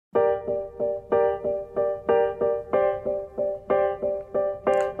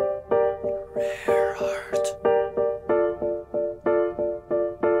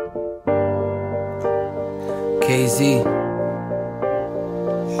KZ.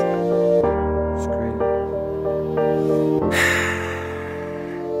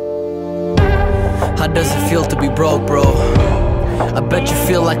 How does it feel to be broke, bro? I bet you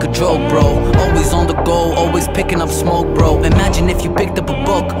feel like a joke, bro. Always on the go, always picking up smoke, bro. Imagine if you picked up a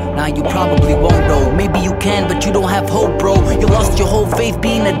book. Now you probably won't, though. Maybe you can, but you don't have hope, bro. You lost your whole faith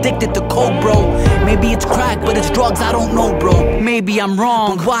being addicted to coke, bro. Maybe it's crack, but it's drugs, I don't know, bro. Maybe I'm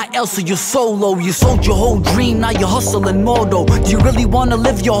wrong, but why else are you so low? You sold your whole dream, now you're hustling more, though. Do you really wanna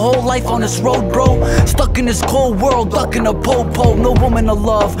live your whole life on this road, bro? Stuck in this cold world, ducking a popo. No woman to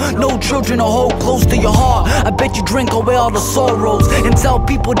love, no children to hold close to your heart. I bet you drink away all the sorrows and tell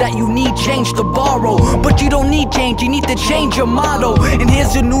people that you need change to borrow. But you don't need change, you need to change your motto. And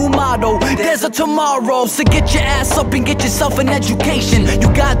here's your new motto: there's a tomorrow. So get your ass up and get yourself an education.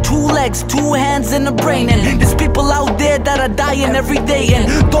 You got 2 legs, 2 hands and a brain, and there's people out there that are dying every day,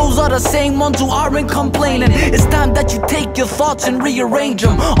 and those are the same ones who aren't complaining. It's time that you take your thoughts and rearrange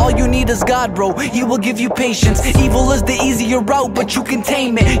them. All you need is God, bro, He will give you patience. Evil is the easier route, but you can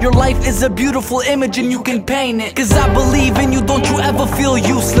tame it. Your life is a beautiful image and you can paint it. Cause I believe in you, don't you ever feel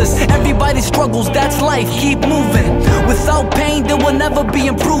useless. Everybody struggles, that's life, keep moving. Without pain there will never be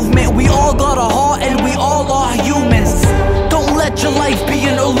improvement. We all got a heart and we all are humans. Don't let your life be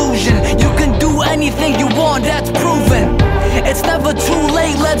an illusion. You can do anything you want, that's proven. It's never too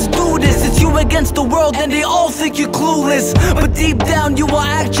late, let's do this. It's you against the world and they all think you're clueless. But deep down you are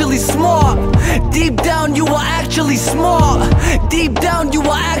actually smart. Deep down you are actually smart. Deep down you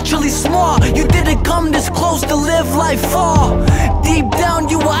are actually smart. You didn't come this close to live life far. Deep down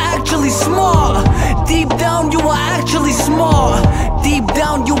you are actually smart. Deep down you are actually smart. Deep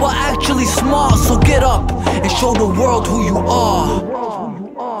down you are actually smart. So get up and show the world who you are.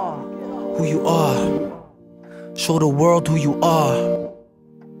 Who you are. Show the world who you are.